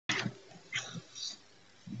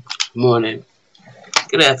Morning.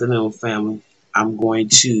 Good afternoon, family. I'm going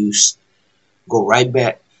to go right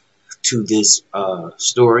back to this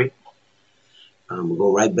story. I'm going to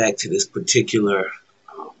go right back to this particular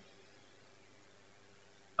um,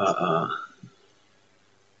 uh, uh,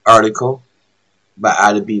 article by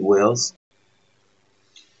Ida B. Wells,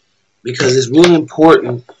 because it's really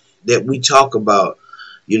important that we talk about,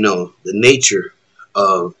 the nature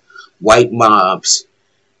of white mobs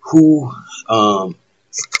who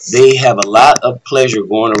they have a lot of pleasure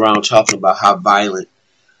going around talking about how violent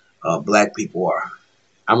black people are.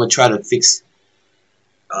 I'm going to try to fix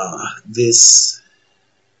this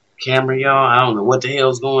camera, y'all. I don't know what the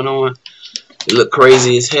hell's going on. It look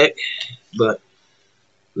crazy as heck, but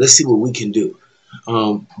let's see what we can do.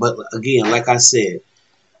 But again, like I said,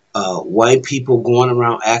 white people going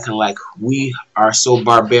around acting like we are so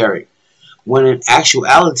barbaric, when in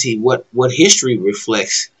actuality, what history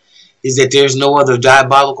reflects is that there's no other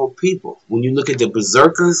diabolical people. When you look at the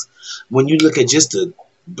berserkers, when you look at just the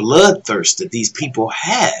bloodthirst that these people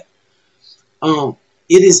had, it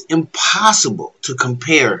is impossible to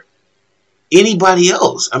compare anybody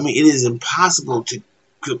else. I mean, it is impossible to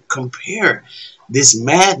compare this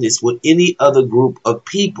madness with any other group of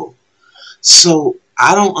people. So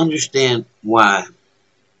I don't understand why,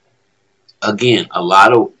 again, a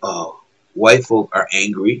lot of white folk are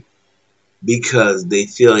angry because they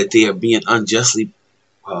feel that they are being unjustly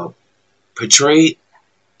portrayed.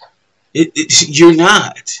 You're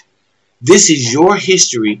not. This is your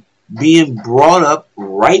history being brought up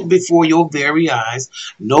right before your very eyes.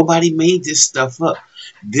 Nobody made this stuff up.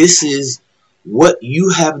 This is what you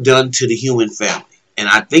have done to the human family. And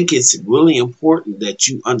I think it's really important that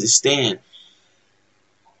you understand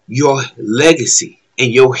your legacy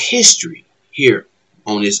and your history here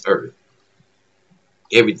on this earth.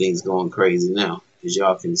 Everything's going crazy now, as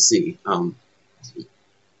y'all can see.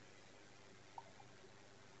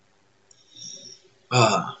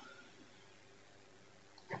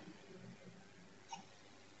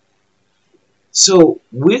 So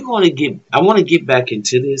we're going to get, I want to get back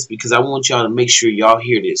into this because I want y'all to make sure y'all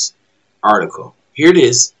hear this article. Hear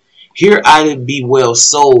this. Hear Ida B. Wells'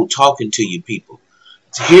 soul talking to you people.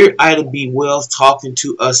 Hear Ida B. Wells talking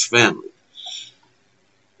to us family.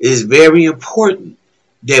 It is very important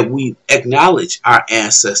that we acknowledge our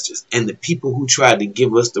ancestors and the people who tried to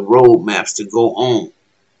give us the roadmaps to go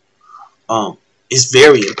on. It's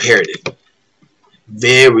very imperative.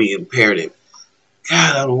 Very imperative.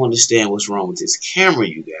 God, I don't understand what's wrong with this camera,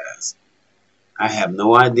 you guys. I have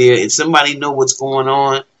no idea. If somebody know what's going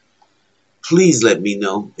on, please let me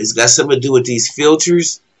know. It's got something to do with these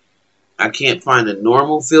filters. I can't find a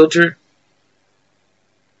normal filter.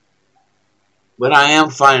 But I am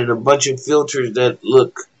finding a bunch of filters that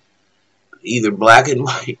look either black and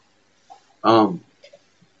white. I don't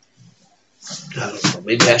know.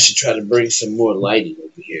 Maybe I should try to bring some more lighting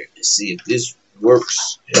over here and see if this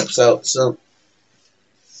works, helps out some.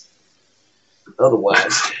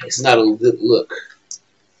 Otherwise, it's not a good look.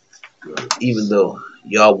 Even though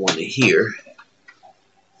y'all want to hear,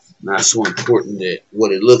 not so important that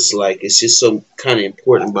what it looks like. It's just so kind of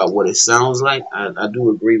important about what it sounds like. I do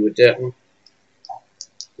agree with that one.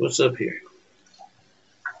 What's up here?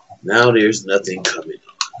 Now there's nothing coming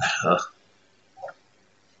on.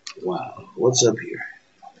 Wow. What's up here?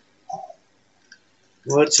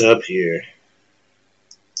 What's up here?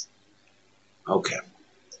 Okay.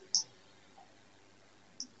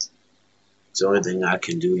 It's the only thing I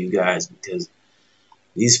can do, you guys, because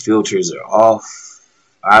these filters are off.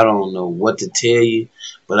 I don't know what to tell you,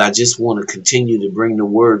 but I just want to continue to bring the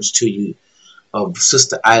words to you of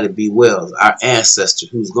Sister Ida B. Wells, our ancestor,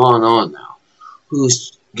 who's gone on now,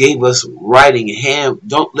 who's gave us writing hand.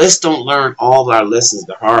 Let's don't learn all our lessons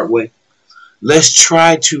the hard way. Let's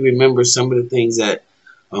try to remember some of the things that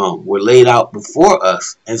were laid out before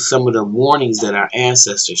us and some of the warnings that our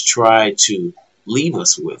ancestors tried to leave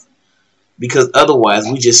us with. Because otherwise,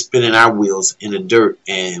 we just spinning our wheels in the dirt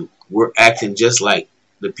and we're acting just like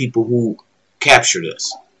the people who captured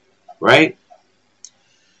us. Right?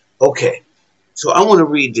 Okay. So I want to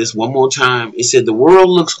read this one more time. It said, the world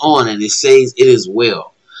looks on and it says it is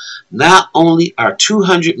well. Not only are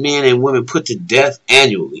 200 men and women put to death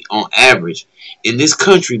annually on average in this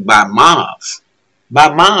country by mobs.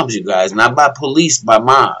 By mobs, you guys. Not by police, by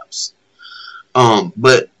mobs.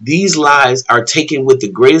 But these lies are taken with the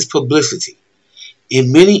greatest publicity.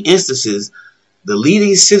 In many instances, the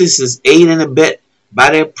leading citizens aid and abet by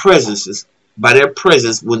their presence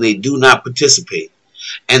when they do not participate.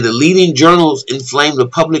 And the leading journals inflame the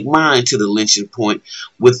public mind to the lynching point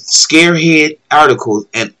with scarehead articles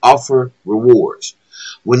and offer rewards.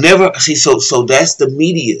 So that's the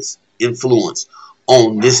media's influence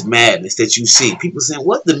on this madness that you see. People saying,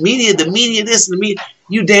 what? The media this, and the media.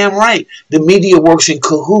 You damn right. The media works in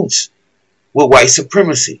cahoots with white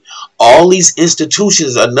supremacy. All these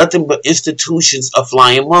institutions are nothing but institutions of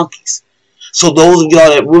flying monkeys. So those of y'all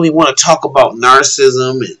that really want to talk about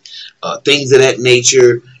narcissism and things of that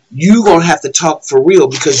nature, you're going to have to talk for real,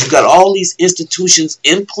 because you got all these institutions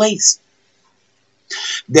in place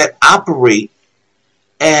that operate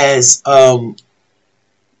as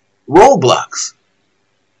roadblocks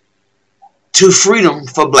to freedom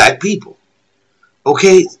for black people.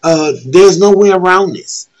 Okay, there's no way around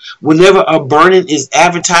this. Whenever a burning is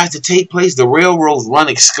advertised to take place, the railroads run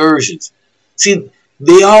excursions. See,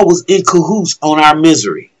 they all was in cahoots on our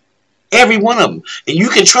misery. Every one of them. And you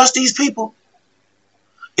can trust these people.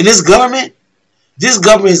 And this government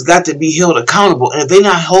has got to be held accountable. And if they're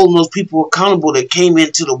not holding those people accountable that came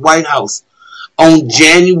into the White House on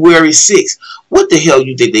January 6th, what the hell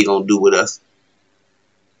you think they're going to do with us?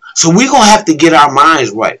 So we're going to have to get our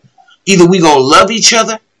minds right. Either we're going to love each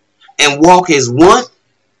other and walk as one,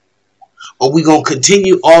 or we're going to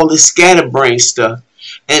continue all this scatterbrain stuff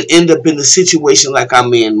and end up in the situation like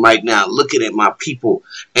I'm in right now, looking at my people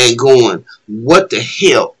and going, what the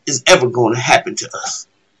hell is ever going to happen to us?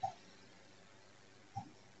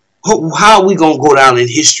 How are we going to go down in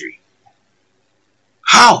history?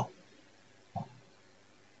 How?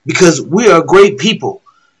 Because we are great people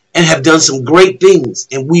and have done some great things,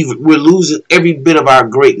 and we're losing every bit of our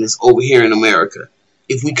greatness over here in America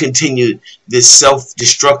if we continue this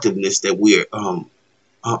self-destructiveness that we're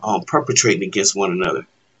perpetrating against one another.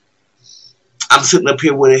 I'm sitting up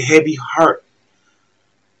here with a heavy heart.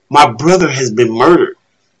 My brother has been murdered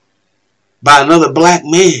by another black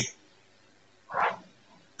man.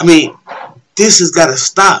 I mean, this has got to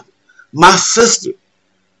stop. My sister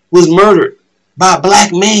was murdered by a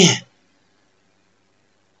black man.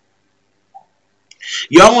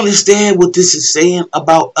 Y'all understand what this is saying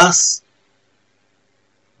about us?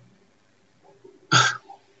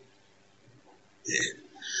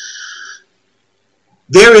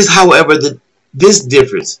 There is, however, this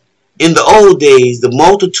difference. In the old days, the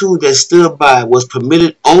multitude that stood by was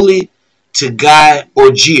permitted only to guy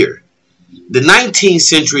or jeer. The 19th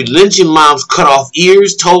century lynching mobs cut off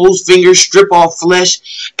ears, toes, fingers, strip off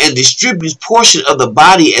flesh, and distribute portions of the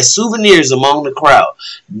body as souvenirs among the crowd.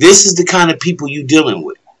 This is the kind of people you're dealing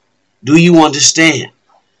with. Do you understand?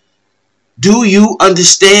 Do you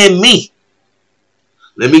understand me?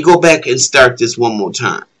 Let me go back and start this one more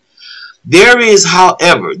time. There is,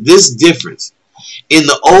 however, this difference. In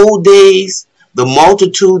the old days, the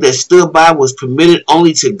multitude that stood by was permitted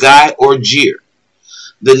only to guy or jeer.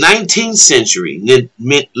 The 19th century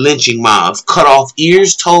lynching mobs cut off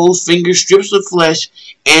ears, toes, fingers, strips of flesh,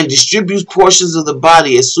 and distributes portions of the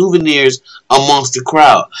body as souvenirs amongst the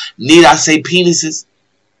crowd. Need I say penises?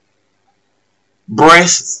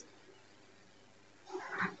 Breasts?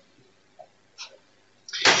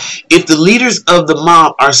 If the leaders of the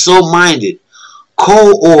mob are so minded,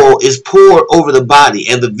 coal oil is poured over the body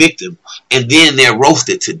and the victim, and then they're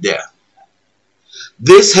roasted to death.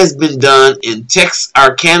 This has been done in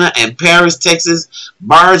Texarkana and Paris, Texas,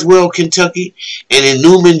 Bardwell, Kentucky, and in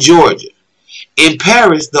Newman, Georgia. In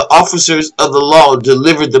Paris, the officers of the law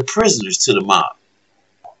delivered the prisoners to the mob.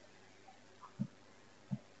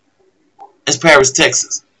 That's Paris,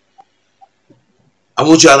 Texas. I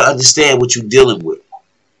want y'all to understand what you're dealing with.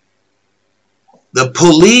 The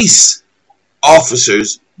police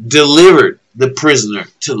officers delivered the prisoner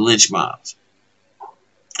to the lynch mobs.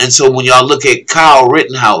 And so when y'all look at Kyle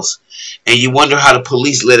Rittenhouse and you wonder how the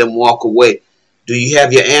police let him walk away, do you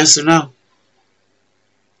have your answer now?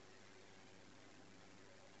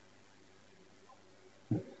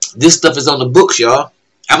 This stuff is on the books, y'all.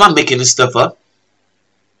 I'm not making this stuff up.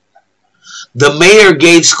 The mayor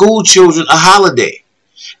gave school children a holiday,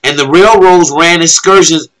 and the railroads ran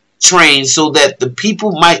excursion trains so that the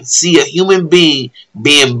people might see a human being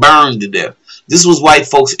being burned to death. This was white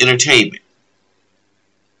folks' entertainment.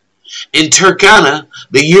 In Turkana,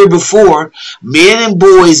 the year before, men and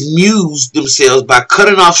boys amused themselves by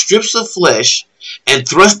cutting off strips of flesh and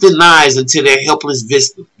thrusting knives into their helpless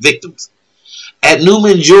victims. At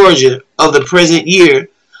Newman, Georgia, of the present year,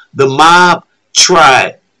 the mob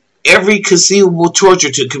tried every conceivable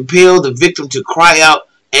torture to compel the victim to cry out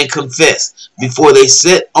and confess before they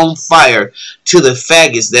set on fire to the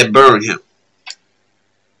faggots that burned him.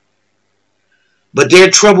 But their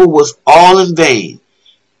trouble was all in vain.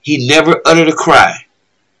 He never uttered a cry,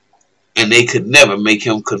 and they could never make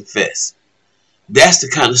him confess. That's the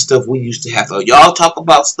kind of stuff we used to have. Y'all talk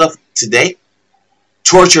about stuff today,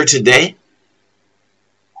 torture today.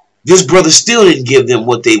 This brother still didn't give them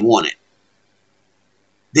what they wanted.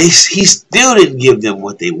 He still didn't give them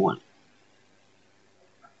what they wanted.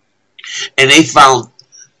 And they found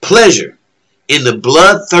pleasure in the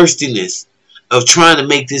bloodthirstiness of trying to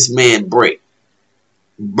make this man break.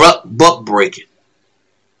 Buck breaking.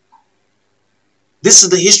 This is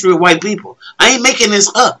the history of white people. I ain't making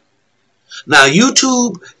this up. Now,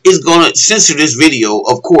 YouTube is going to censor this video,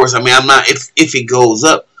 of course. I mean, I'm not if it goes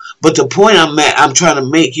up. But the point I'm trying to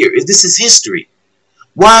make here is this is history.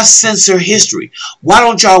 Why censor history? Why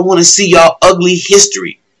don't y'all want to see y'all ugly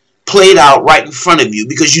history played out right in front of you?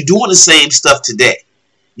 Because you're doing the same stuff today.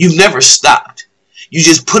 You've never stopped. You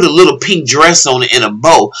just put a little pink dress on it and a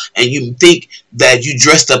bow, and you think that you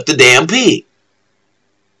dressed up the damn pig.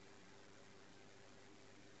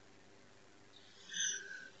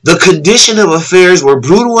 The condition of affairs were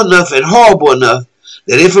brutal enough and horrible enough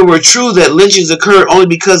that if it were true that lynchings occurred only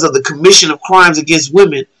because of the commission of crimes against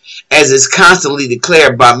women, as is constantly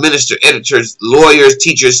declared by minister, editors, lawyers,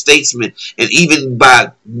 teachers, statesmen, and even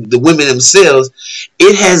by the women themselves,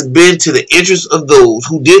 it has been to the interest of those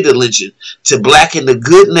who did the lynching to blacken the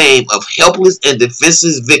good name of helpless and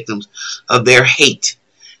defenseless victims of their hate.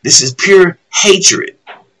 This is pure hatred.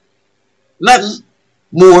 Nothing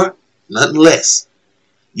more, nothing less.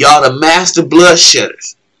 Y'all the master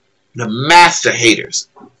bloodshedders. The master haters.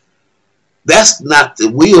 That's not the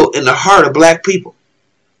will in the heart of black people.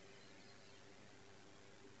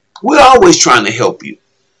 We're always trying to help you.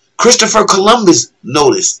 Christopher Columbus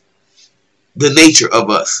noticed the nature of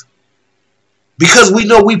us. Because we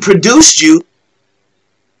know we produced you,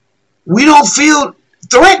 we don't feel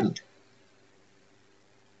threatened.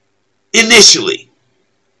 Initially.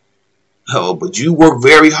 Oh, but you work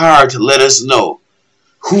very hard to let us know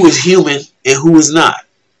who is human and who is not.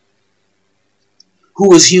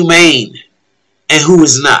 Who is humane and who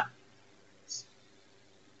is not.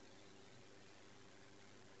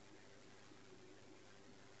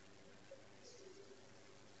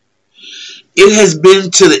 It has been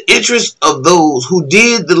to the interest of those who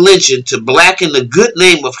did the lynching to blacken the good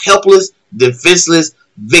name of helpless, defenseless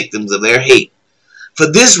victims of their hate.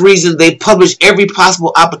 For this reason, they publish every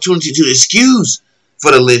possible opportunity to excuse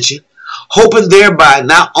for the lynching, hoping thereby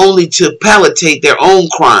not only to palliate their own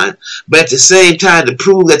crime, but at the same time to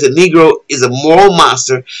prove that the Negro is a moral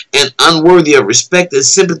monster and unworthy of respect and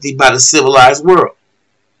sympathy by the civilized world.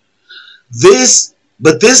 This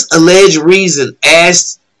alleged reason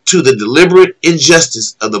adds to the deliberate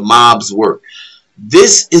injustice of the mob's work.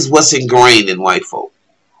 This is what's ingrained in white folk.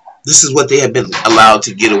 This is what they have been allowed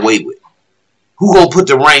to get away with. Who gonna put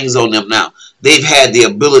the reins on them now? They've had the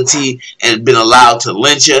ability and been allowed to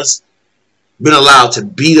lynch us, been allowed to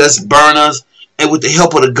beat us, burn us, and with the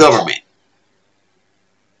help of the government.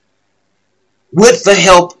 With the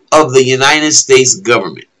help of the United States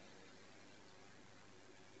government.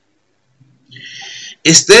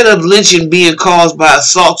 Instead of lynching being caused by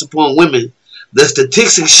assaults upon women, the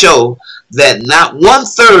statistics show that not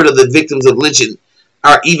 1/3 of the victims of lynching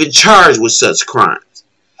are even charged with such crimes.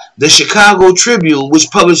 The Chicago Tribune, which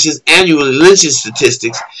publishes annually lynching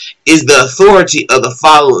statistics, is the authority of the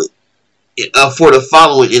following. For the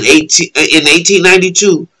following in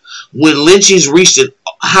 1892, when lynchings reached a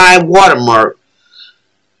high watermark,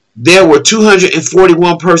 there were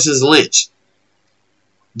 241 persons lynched.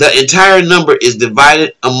 The entire number is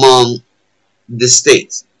divided among the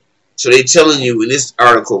states. So they're telling you in this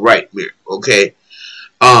article right here, okay?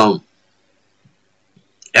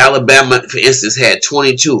 Alabama, for instance, had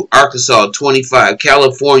 22, Arkansas 25,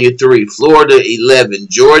 California 3, Florida 11,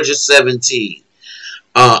 Georgia 17,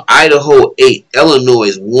 Idaho 8,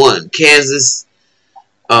 Illinois 1, Kansas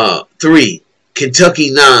 3,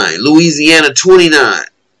 Kentucky 9, Louisiana 29,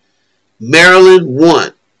 Maryland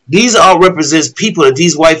 1. These all represents people that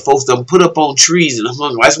these white folks done put up on trees and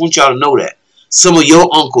hung. I just want y'all to know that. Some of your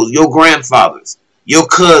uncles, your grandfathers, your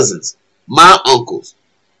cousins, my uncles.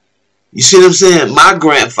 You see what I'm saying? My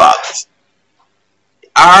grandfathers.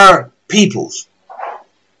 Our peoples.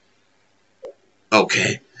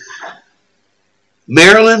 Okay.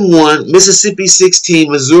 Maryland 1, Mississippi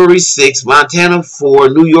 16, Missouri 6, Montana 4,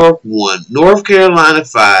 New York 1, North Carolina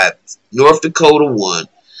 5, North Dakota 1,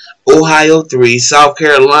 Ohio 3, South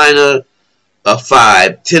Carolina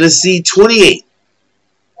 5, Tennessee 28,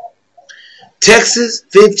 Texas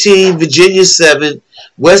 15, Virginia 7,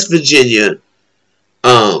 West Virginia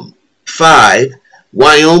 5,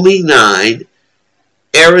 Wyoming 9,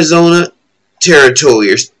 Arizona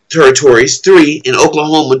territories 3, and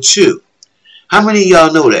Oklahoma 2. How many of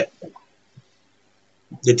y'all know that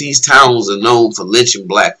these towns are known for lynching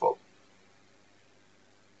black folk?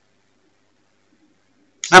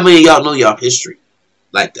 How many of y'all know y'all history?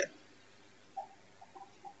 like that.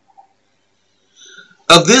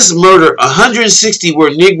 Of this murder, 160 were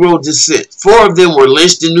Negro descent. 4 of them were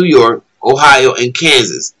lynched in New York, Ohio, and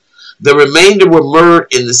Kansas. The remainder were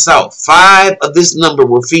murdered in the South. 5 of this number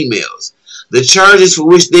were females. The charges for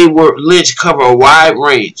which they were lynched cover a wide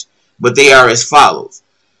range, but they are as follows.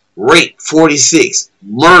 Rape, 46.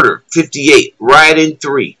 Murder, 58. Rioting,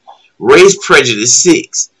 3. Race prejudice,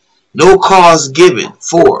 6. No cause given,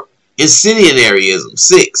 4. Incendiarism,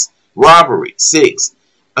 6. Robbery, 6.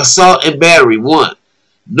 Assault and battery, 1.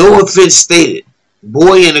 No offense stated.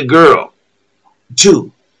 Boy and a girl,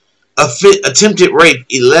 2. Attempted rape,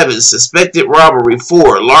 11. Suspected robbery,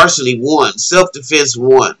 4. Larceny, 1. Self-defense,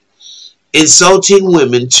 1. Insulting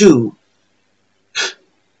women, 2.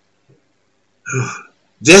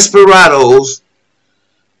 Desperados,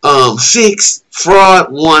 6.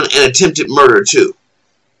 Fraud, 1. And attempted murder, 2.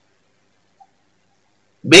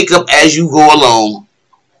 Make up as you go along,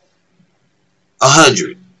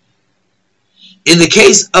 100. In the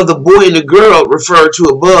case of the boy and the girl referred to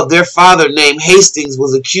above, their father, named Hastings,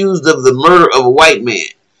 was accused of the murder of a white man.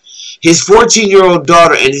 His 14-year-old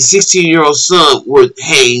daughter and his 16-year-old son were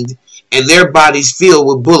hanged and their bodies filled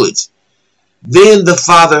with bullets. Then the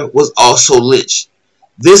father was also lynched.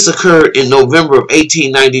 This occurred in November of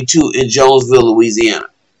 1892 in Jonesville, Louisiana.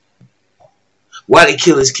 Why did he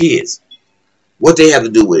kill his kids? What they have to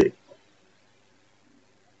do with it?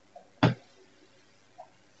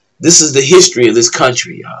 This is the history of this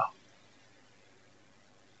country, y'all.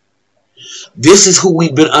 This is who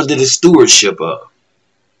we've been under the stewardship of.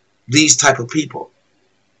 These type of people.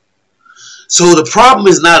 So the problem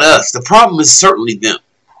is not us. The problem is certainly them.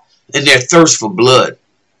 And their thirst for blood.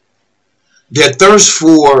 Their thirst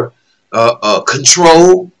for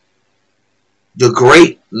control. The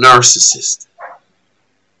great narcissist.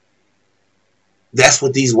 That's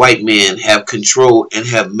what these white men have controlled and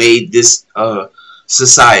have made this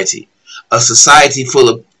society. A society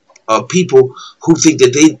full of people who think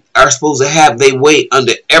that they are supposed to have their way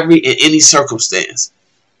under every and any circumstance.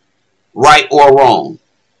 Right or wrong.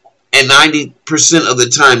 And 90% of the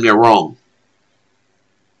time they're wrong.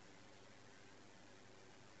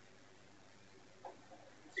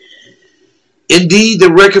 Indeed,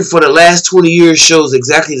 the record for the last 20 years shows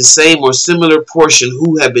exactly the same or similar portion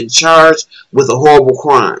who have been charged with a horrible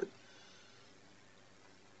crime.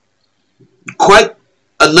 Quite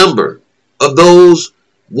a number of those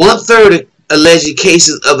 1/3 alleged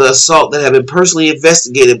cases of the assault that have been personally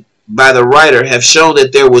investigated by the writer have shown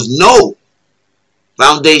that there was no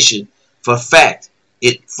foundation for fact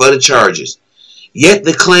for the charges. Yet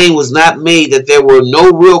the claim was not made that there were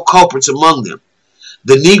no real culprits among them.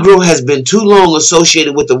 The Negro has been too long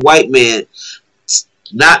associated with the white man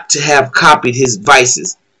not to have copied his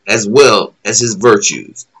vices as well as his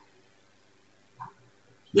virtues.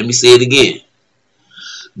 Let me say it again.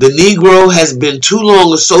 The Negro has been too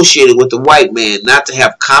long associated with the white man not to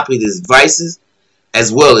have copied his vices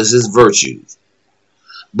as well as his virtues.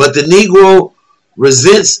 But the Negro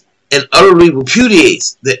resents and utterly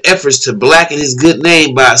repudiates the efforts to blacken his good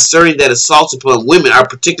name by asserting that assaults upon women are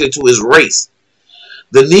particular to his race.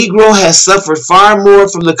 The Negro has suffered far more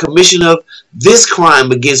from the commission of this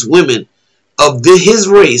crime against women of his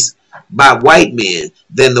race by white men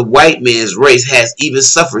than the white man's race has even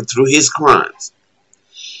suffered through his crimes.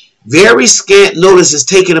 Very scant notice is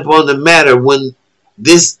taken upon the matter when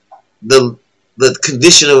the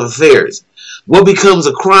condition of affairs. What becomes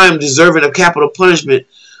a crime deserving of capital punishment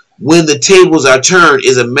when the tables are turned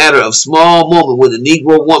is a matter of small moment when the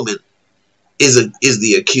Negro woman is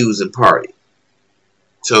the accusing party.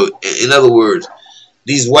 So, in other words,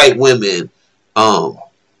 these white women, a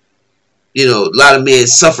lot of men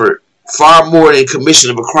suffered far more than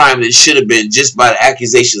commission of a crime than should have been just by the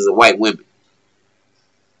accusations of white women.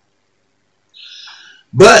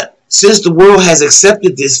 But since the world has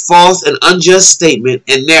accepted this false and unjust statement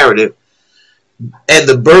and narrative, and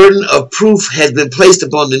the burden of proof has been placed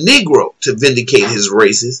upon the Negro to vindicate his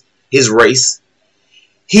race,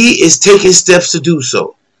 he is taking steps to do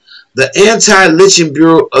so. The Anti-Lynching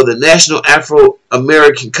Bureau of the National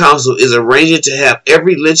Afro-American Council is arranging to have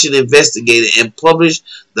every lynching investigated and publish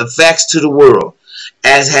the facts to the world,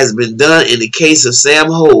 as has been done in the case of Sam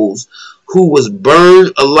Hose, who was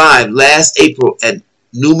burned alive last April at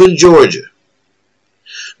Newman, Georgia.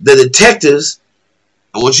 The detectives,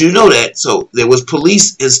 I want you to know that, so there was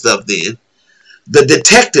police and stuff then. The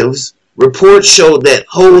detectives' report showed that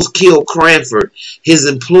Hose killed Cranford, his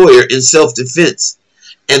employer, in self-defense,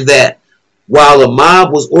 and that while a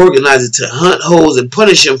mob was organizing to hunt Hose and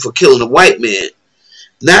punish him for killing a white man,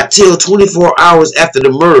 not till 24 hours after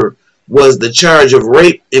the murder was the charge of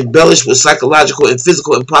rape embellished with psychological and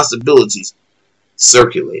physical impossibilities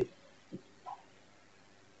circulated.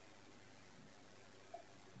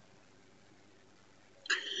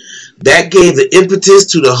 That gave the impetus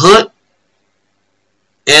to the hunt,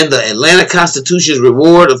 and the Atlanta Constitution's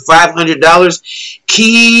reward of $500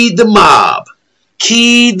 keyed the mob.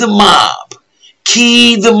 Keyed the mob.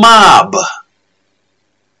 Keyed the mob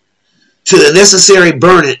to the necessary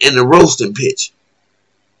burning and the roasting pitch.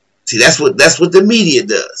 See, that's what the media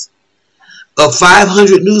does. Of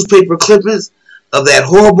 500 newspaper clippings of that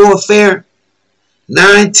horrible affair,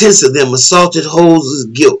 9/10 of them assumed Holmes'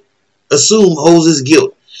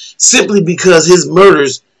 guilt, simply because his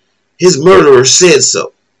murderer said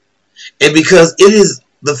so, and because it is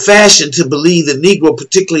the fashion to believe the Negro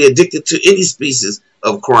particularly addicted to any species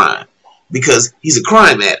of crime, because he's a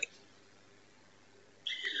crime addict.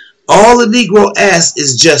 All the Negro asks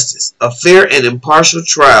is justice, a fair and impartial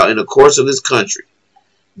trial in the courts of this country.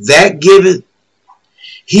 That given,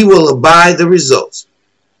 he will abide the results.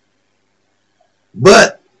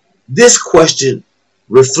 But this question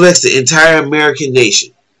reflects the entire American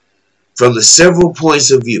nation from the several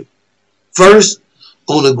points of view. First,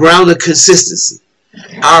 on the ground of consistency,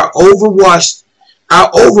 our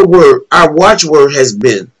watchword has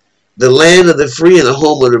been the land of the free and the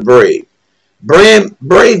home of the brave.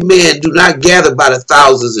 Brave men do not gather by the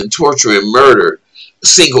thousands and torture and murder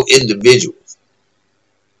single individuals.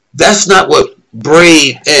 That's not what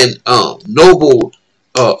brave and noble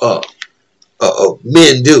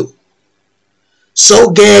men do.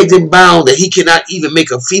 So gagged and bound that he cannot even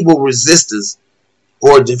make a feeble resistance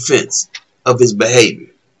or defense of his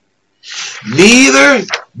behavior. Neither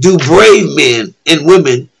do brave men and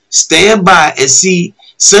women stand by and see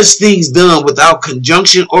such things done without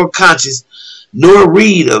conjunction or conscience, nor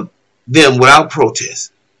read of them without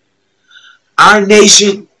protest. Our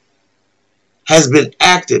nation has been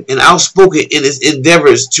active and outspoken in its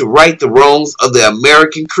endeavors to right the wrongs of the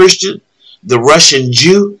American Christian, the Russian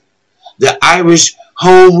Jew, the Irish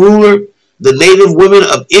home ruler, the native women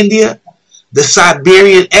of India, the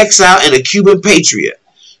Siberian exile, and the Cuban patriot.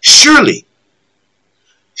 Surely,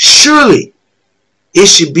 it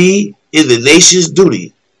should be in the nation's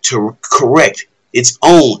duty to correct its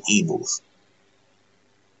own evils.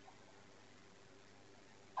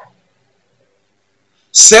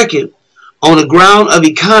 Second, on the ground of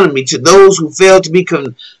economy, to those who fail to be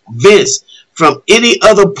convinced from any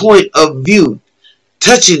other point of view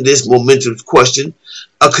touching this momentous question,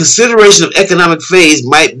 a consideration of economic phase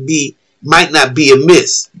might not be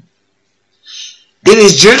amiss. It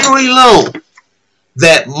is generally known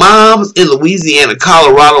that moms in Louisiana,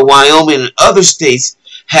 Colorado, Wyoming, and other states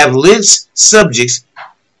have lynched subjects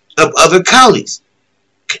of other counties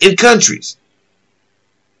and countries.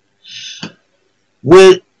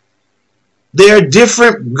 When their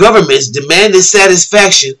different governments demanded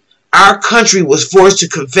satisfaction, our country was forced to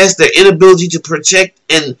confess their inability to protect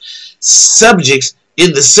and subjects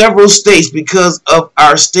in the several states because of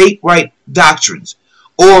our state right doctrines,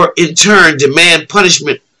 or in turn demand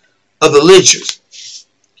punishment of the lynchers.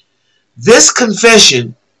 This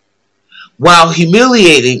confession, while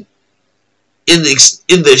humiliating in the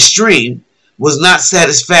extreme, was not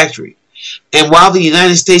satisfactory, and while the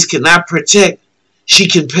United States cannot protect, she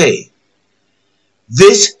can pay.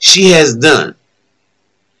 This she has done,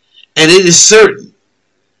 and it is certain.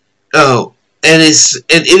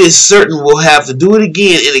 It is certain we'll have to do it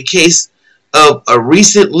again in the case of a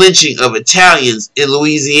recent lynching of Italians in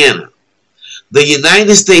Louisiana. The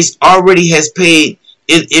United States already has paid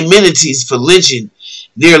in amenities for lynching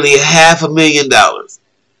nearly $500,000.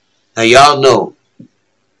 Now y'all know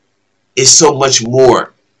it's so much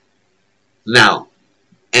more now,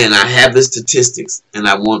 and I have the statistics, and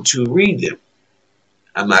I want to read them.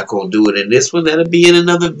 I'm not going to do it in this one. That'll be in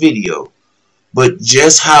another video. But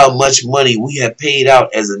just how much money we have paid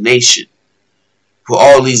out as a nation for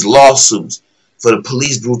all these lawsuits, for the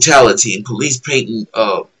police brutality and police planning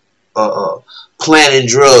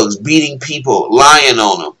drugs, beating people, lying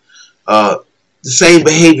on them. The same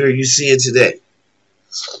behavior you're seeing today.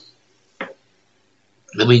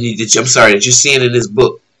 I'm sorry, that you're seeing in this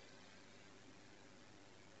book.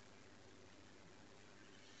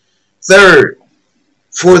 Third,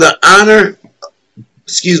 for the honor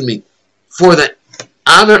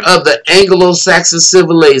of the Anglo-Saxon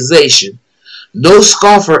civilization, no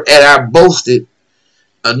scoffer at our boasted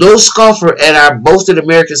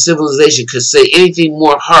American civilization could say anything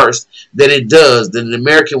more harsh than it does than the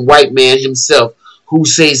American white man himself, who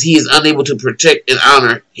says he is unable to protect and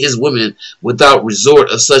honor his women without resort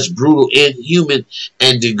of such brutal, inhuman,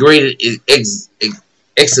 and degraded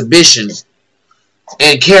exhibitions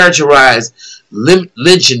and characterized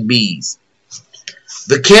lynching bees.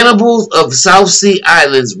 The cannibals of the South Sea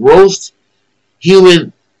Islands roast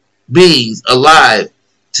human beings alive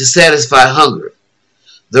to satisfy hunger.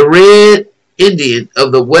 The Red Indian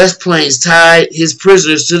of the West Plains tied his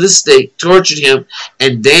prisoners to the stake, tortured him,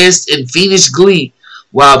 and danced in fiendish glee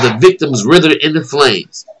while the victims writhed in the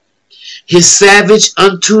flames. His savage,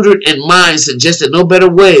 untutored mind suggested no better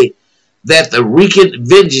way that the wreaking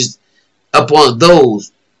vengeance upon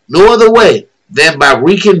those, no other way than by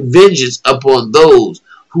wreaking vengeance upon those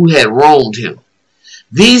who had wronged him.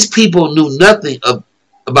 These people knew nothing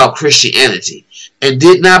about Christianity and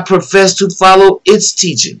did not profess to follow its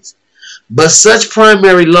teachings, but such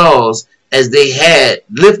primary laws as they had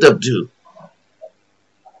lived up to.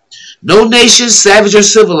 No nation, savage or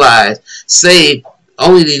civilized, save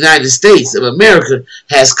only the United States of America,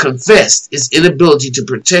 has confessed its inability to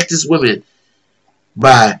protect its women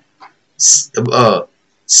by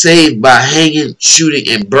saved by hanging, shooting,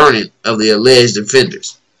 and burning of the alleged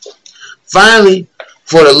offenders. Finally,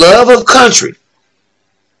 for the love of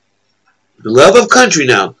country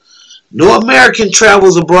now, no American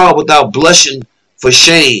travels abroad without blushing for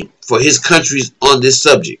shame for his countries on this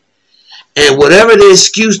subject. And whatever the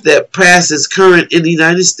excuse that passes current in the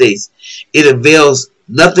United States, it avails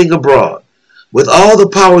nothing abroad. With all the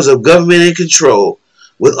powers of government and control,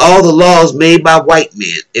 with all the laws made by white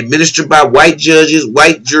men, administered by white judges,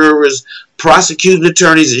 white jurors, prosecuting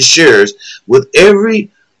attorneys, and sheriffs, with every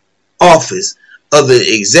office of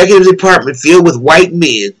the executive department filled with white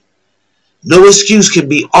men, no excuse can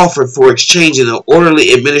be offered for exchanging the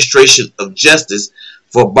orderly administration of justice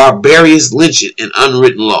for barbarous lynching and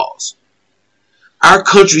unwritten laws. Our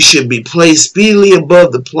country should be placed speedily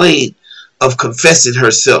above the plane of confessing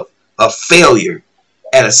herself a failure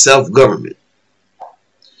at a self-government.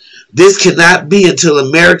 This cannot be until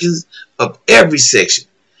Americans of every section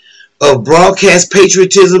of broadcast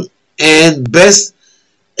patriotism and best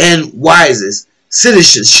and wisest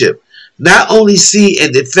citizenship not only see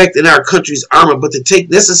and defect in our country's armor, but to take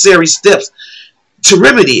necessary steps to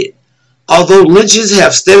remedy it. Although lynchings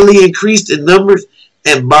have steadily increased in numbers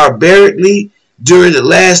and barbarically during the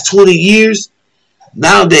last 20 years,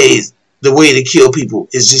 nowadays the way to kill people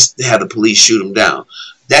is just to have the police shoot them down.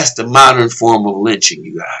 That's the modern form of lynching,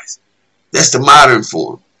 you guys. That's the modern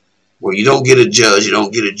form, where you don't get a judge, you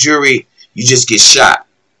don't get a jury, you just get shot.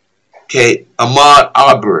 Okay, Ahmaud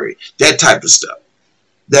Arbery, that type of stuff.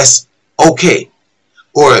 That's okay.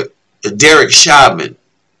 Or Derek Chauvin.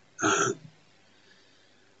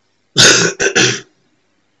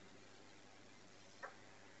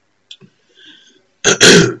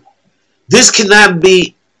 This cannot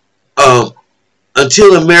be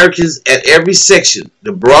until Americans at every section,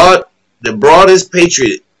 the broadest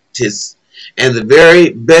patriotists, and the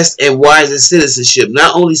very best and wisest citizenship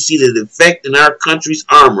not only see the defect in our country's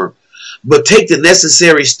armor, but take the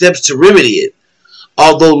necessary steps to remedy it.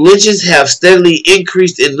 Although lynchings have steadily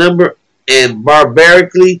increased in number and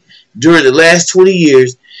barbarically during the last 20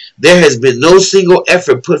 years, there has been no single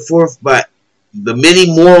effort put forth by the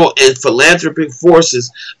many moral and philanthropic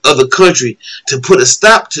forces of the country to put a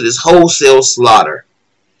stop to this wholesale slaughter.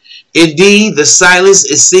 Indeed, the silence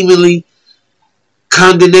is seemingly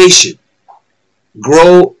condemnation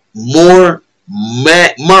grow more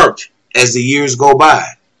marked as the years go by.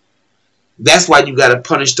 That's why you got to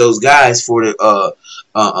punish those guys for the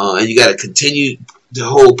and you got to continue to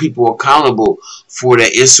hold people accountable for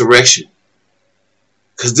that insurrection.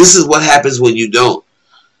 Because this is what happens when you don't.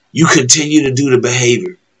 You continue to do the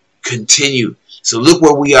behavior. Continue. So look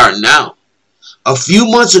where we are now. A few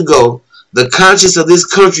months ago, the conscience of this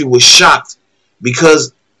country was shocked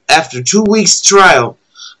because after 2 weeks' trial,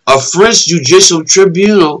 a French judicial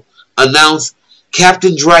tribunal announced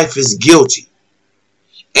Captain Dreyfus guilty.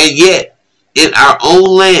 And yet, in our own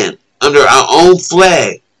land, under our own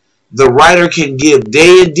flag, the writer can give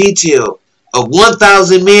day in detail of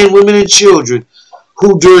 1,000 men, women, and children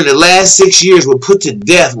who during the last 6 years were put to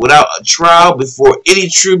death without a trial before any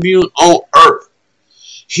tribune on earth.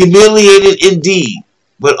 Humiliated indeed,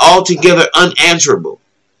 but altogether unanswerable,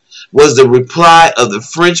 was the reply of the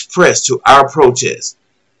French press to our protest.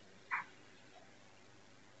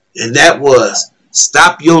 And that was,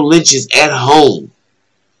 stop your lynches at home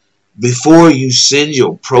before you send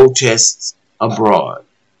your protests abroad.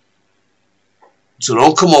 So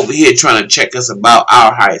don't come over here trying to check us about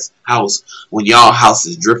our house when y'all house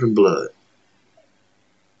is dripping blood.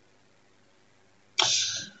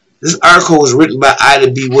 This article was written by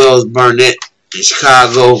Ida B. Wells Barnett in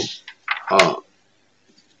Chicago.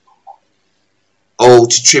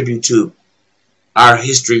 Ode to tribute to our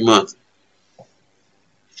History Month.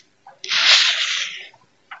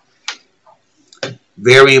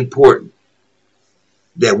 very important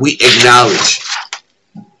that we acknowledge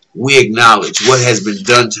what has been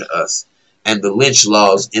done to us and the lynch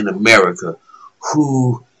laws in America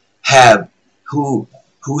who haven't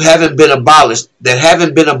been abolished,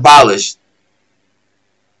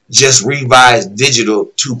 just revised digital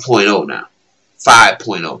 2.0 now,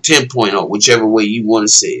 5.0, 10.0, whichever way you want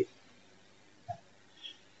to say it.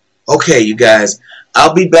 Okay, you guys,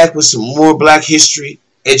 I'll be back with some more Black history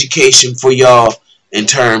education for y'all in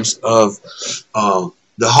terms of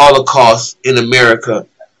the Holocaust in America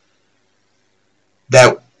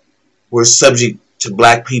that were subject to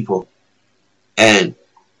Black people, and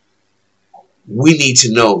we need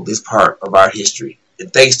to know this part of our history.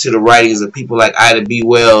 And thanks to the writings of people like Ida B.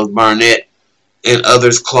 Wells, Barnett, and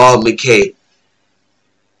others, Claude McKay,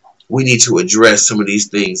 we need to address some of these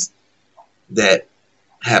things that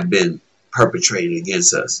have been perpetrated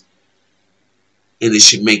against us. And it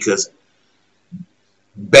should make us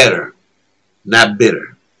better, not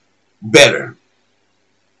bitter, better.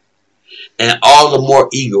 And all the more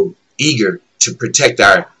eager to protect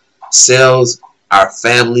ourselves, our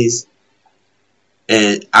families,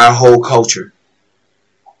 and our whole culture.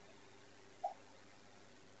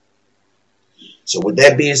 So with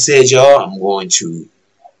that being said, y'all, I'm going to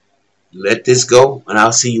let this go, and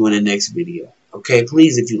I'll see you in the next video. Okay,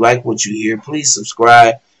 please, if you like what you hear, please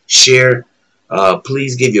subscribe, share.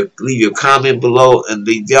 Please leave your comment below, and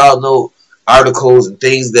if y'all know articles and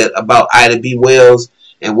things that about Ida B. Wells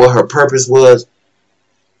and what her purpose was,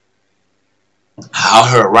 how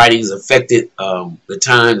her writings affected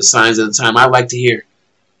the signs of the time, I'd like to hear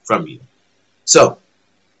from you. So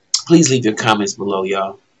please leave your comments below,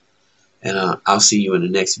 y'all, and I'll see you in the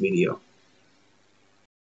next video.